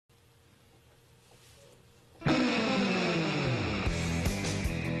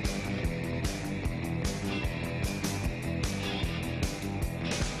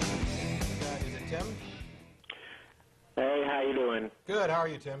good. How are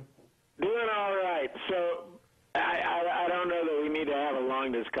you, Tim? Doing all right. So I don't know that we need to have a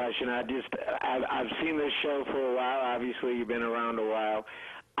long discussion. I've seen this show for a while. Obviously, you've been around a while.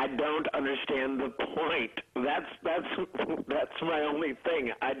 I don't understand the point. That's my only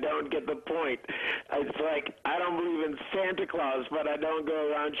thing. I don't get the point. It's like I don't believe in Santa Claus, but I don't go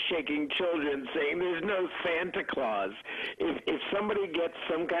around shaking children saying there's no Santa Claus. If somebody gets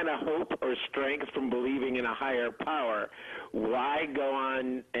some kind of hope or strength from believing in a higher power, why go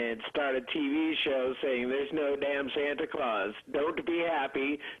on and start a TV show saying there's no damn Santa Claus? Don't be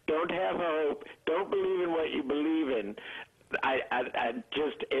happy. Don't have hope. Don't believe in what you believe in.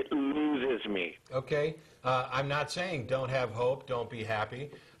 It loses me. Okay. I'm not saying don't have hope, don't be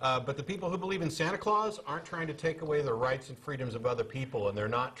happy. But the people who believe in Santa Claus aren't trying to take away the rights and freedoms of other people, and they're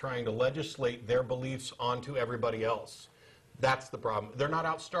not trying to legislate their beliefs onto everybody else. That's the problem. They're not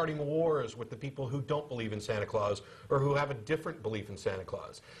out starting wars with the people who don't believe in Santa Claus or who have a different belief in Santa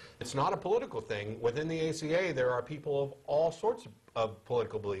Claus. It's not a political thing. Within the ACA, there are people of all sorts of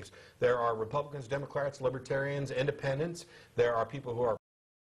political beliefs. There are Republicans, Democrats, Libertarians, Independents. There are people who are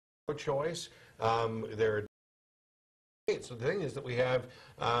pro-choice. So the thing is that we have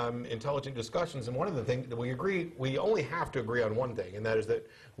intelligent discussions, and one of the things that we only have to agree on one thing, and that is that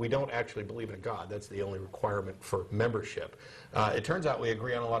we don't actually believe in a God. That's the only requirement for membership. It turns out we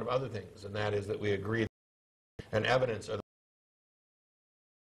agree on a lot of other things, and that is that we agree and evidence of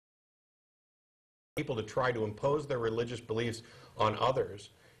people to try to impose their religious beliefs on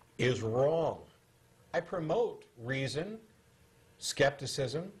others is wrong. I promote reason,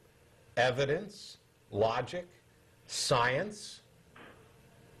 skepticism, evidence, logic, science.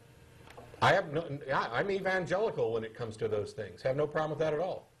 I'm evangelical when it comes to those things. Have no problem with that at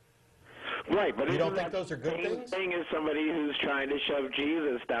all. Right, but you don't think those are good things? Thing is somebody who's trying to shove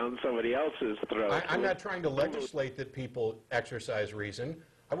Jesus down somebody else's throat. I'm not trying to legislate that people exercise reason.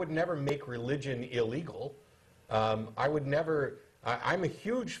 I would never make religion illegal. I would never. I'm a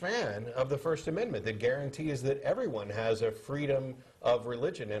huge fan of the First Amendment that guarantees that everyone has a freedom of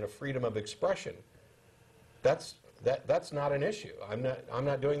religion and a freedom of expression. That's not an issue. I'm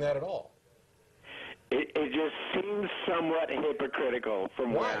not doing that at all. It just seems somewhat hypocritical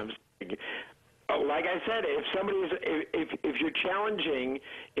from what I'm saying. Like I said, if you're challenging,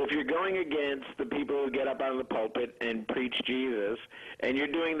 if you're going against the people who get up on the pulpit and preach Jesus, and you're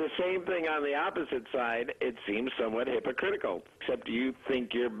doing the same thing on the opposite side, it seems somewhat hypocritical. Except you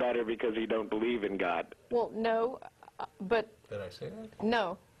think you're better because you don't believe in God. Well, no, but did I say that?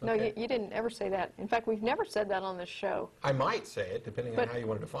 No. No, Okay. you didn't ever say that. In fact, we've never said that on this show. I might say it, depending on how you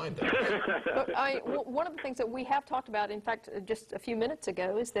want to define things. But one of the things that we have talked about, in fact, just a few minutes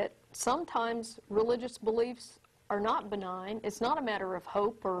ago, is that sometimes religious beliefs are not benign. It's not a matter of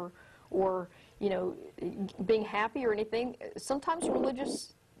hope or being happy or anything. Sometimes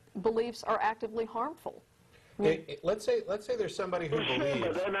religious beliefs are actively harmful. Let's say there's somebody who believes.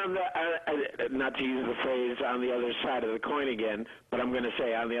 But then not to use the phrase on the other side of the coin again, but I'm going to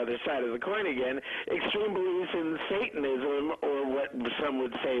say on the other side of the coin again, extreme beliefs in Satanism, or what some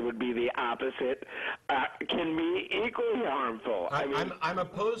would say would be the opposite, can be equally harmful. I'm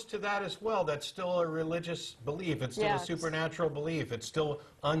opposed to that as well. That's still a religious belief. It's still a supernatural belief. It's still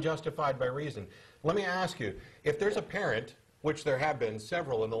unjustified by reason. Let me ask you, if there's a parent, which there have been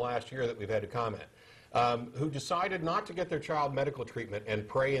several in the last year that we've had to comment, who decided not to get their child medical treatment and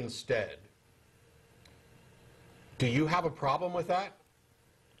pray instead, do you have a problem with that?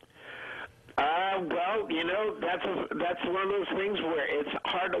 Well, that's one of those things where it's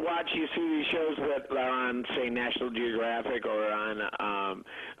hard to watch. You see these shows that are on, say, National Geographic or on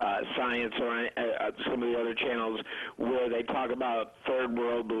Science or on some of the other channels where they talk about third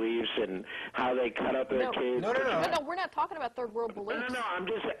world beliefs and how they cut up their kids. No, we're not talking about third world beliefs. No,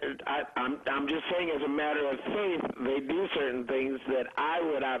 I'm just saying as a matter of faith, they do certain things that I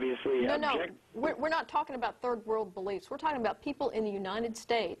would obviously object. We're not talking about third world beliefs. We're talking about people in the United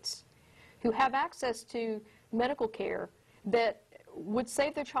States who have access to medical care that would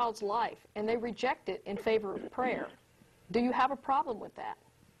save their child's life, and they reject it in favor of prayer. Do you have a problem with that?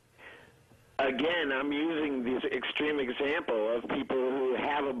 Again, I'm using this extreme example of people who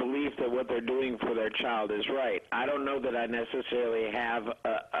have a belief that what they're doing for their child is right. I don't know that I necessarily have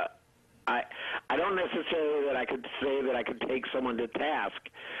I don't necessarily that I could say that I could take someone to task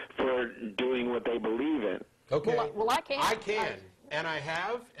for doing what they believe in. Okay. Well, I can. I can. And I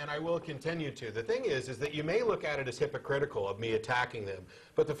have, and I will continue to. The thing is that you may look at it as hypocritical of me attacking them,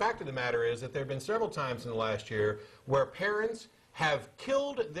 but the fact of the matter is that there have been several times in the last year where parents have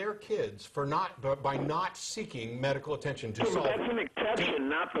killed their kids for by not seeking medical attention to But solve that's an exception,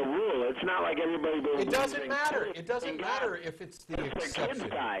 not the rule. It's not like everybody believes. It doesn't matter. in It doesn't God. matter if it's the If their kids exception.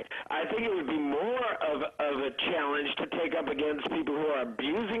 die. I think it would be more of a challenge to take up against people who are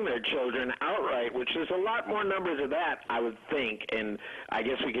abusing their children outright, which there's a lot more numbers of that, I would think, and I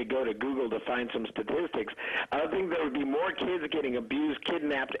guess we could go to Google to find some statistics. I would think there would be more kids getting abused,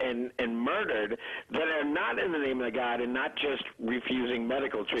 kidnapped, and murdered that are not in the name of God and not just refusing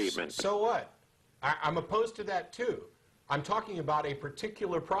medical treatment. So what? I'm opposed to that too. I'm talking about a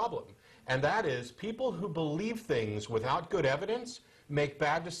particular problem, and that is people who believe things without good evidence make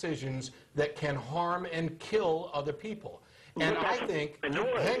bad decisions that can harm and kill other people. And I think,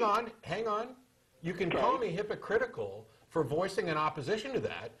 hang on, you can call me hypocritical for voicing an opposition to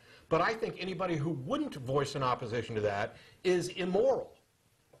that, but I think anybody who wouldn't voice an opposition to that is immoral.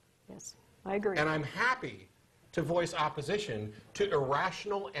 Yes, I agree. And I'm happy to voice opposition to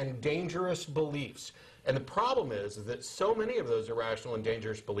irrational and dangerous beliefs. And the problem is that so many of those irrational and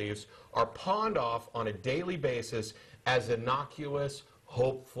dangerous beliefs are pawned off on a daily basis as innocuous,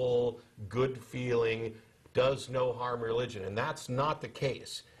 hopeful, good-feeling, does no harm religion. And that's not the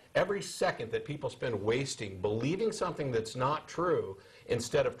case. Every second that people spend wasting believing something that's not true,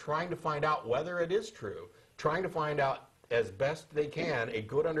 instead of trying to find out whether it is true, trying to find out as best they can a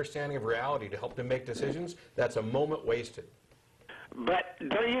good understanding of reality to help them make decisions, that's a moment wasted. But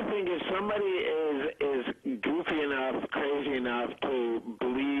don't you think if somebody is goofy enough, crazy enough to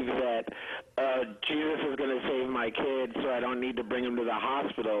believe that Jesus is going to save my kid so I don't need to bring him to the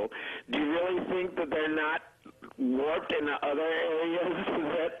hospital, do you really think that they're not warped in other areas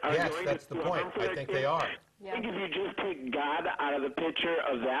that are Yes, going that's to the do harm point. for I their think kids? they are. Yeah. I think if you just take God out of the picture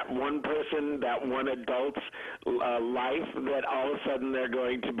of that one person, that one adult's life, that all of a sudden they're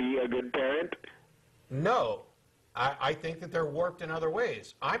going to be a good parent? No. I think that they're warped in other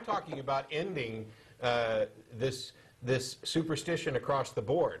ways. I'm talking about ending this superstition across the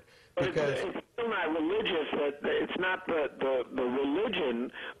board. Because it's still not religious. It's not the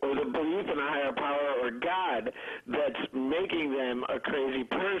religion or the belief in a higher power or God that's making them a crazy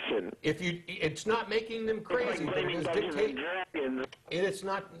person. it's not making them crazy, but it is dictating. It's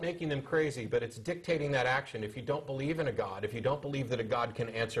not making them crazy, but it's dictating that action. If you don't believe in a God, if you don't believe that a God can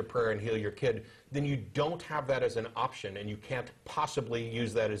answer prayer and heal your kid, then you don't have that as an option, and you can't possibly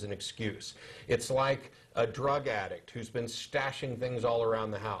use that as an excuse. It's like a drug addict who's been stashing things all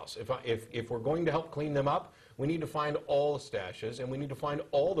around the house. If we're going to help clean them up, we need to find all the stashes, and we need to find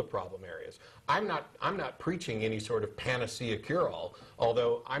all the problem areas. I'm not preaching any sort of panacea cure-all,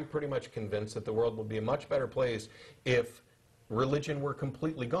 although I'm pretty much convinced that the world would be a much better place if religion were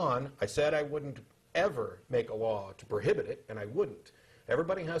completely gone. I said I wouldn't ever make a law to prohibit it, and I wouldn't.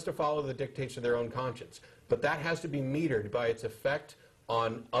 Everybody has to follow the dictates of their own conscience, but that has to be metered by its effect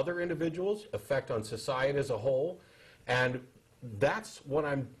on other individuals, effect on society as a whole, and that's what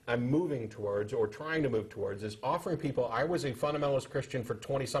I'm moving towards, or trying to move towards, is offering people. I was a fundamentalist Christian for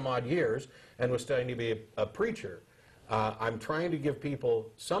 20 some odd years and was studying to be a preacher. I'm trying to give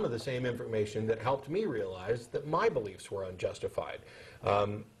people some of the same information that helped me realize that my beliefs were unjustified.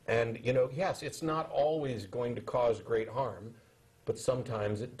 And, you know, yes, it's not always going to cause great harm, but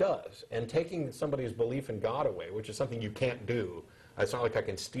sometimes it does. And taking somebody's belief in God away, which is something you can't do, it's not like I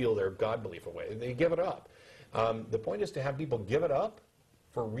can steal their God belief away. They give it up. The point is to have people give it up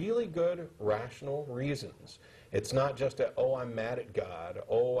for really good, rational reasons. It's not just oh, I'm mad at God.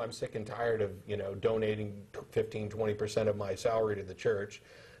 Oh, I'm sick and tired of, you know, donating 15, 20% of my salary to the church.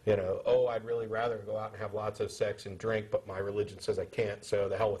 You know, oh, I'd really rather go out and have lots of sex and drink, but my religion says I can't, so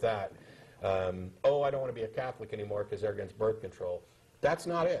the hell with that. Oh, I don't want to be a Catholic anymore because they're against birth control. That's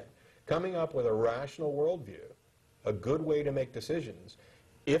not it. Coming up with a rational worldview, a good way to make decisions.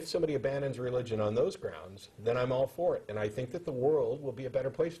 If somebody abandons religion on those grounds, then I'm all for it. And I think that the world will be a better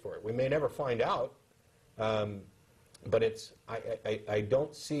place for it. We may never find out, but I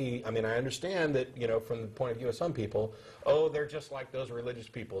don't see, I mean, I understand that, you know, from the point of view of some people, oh, they're just like those religious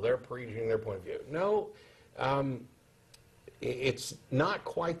people. They're preaching their point of view. No, it's not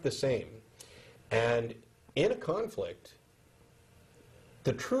quite the same. And in a conflict,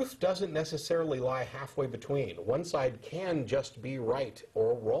 the truth doesn't necessarily lie halfway between. One side can just be right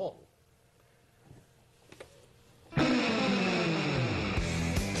or wrong.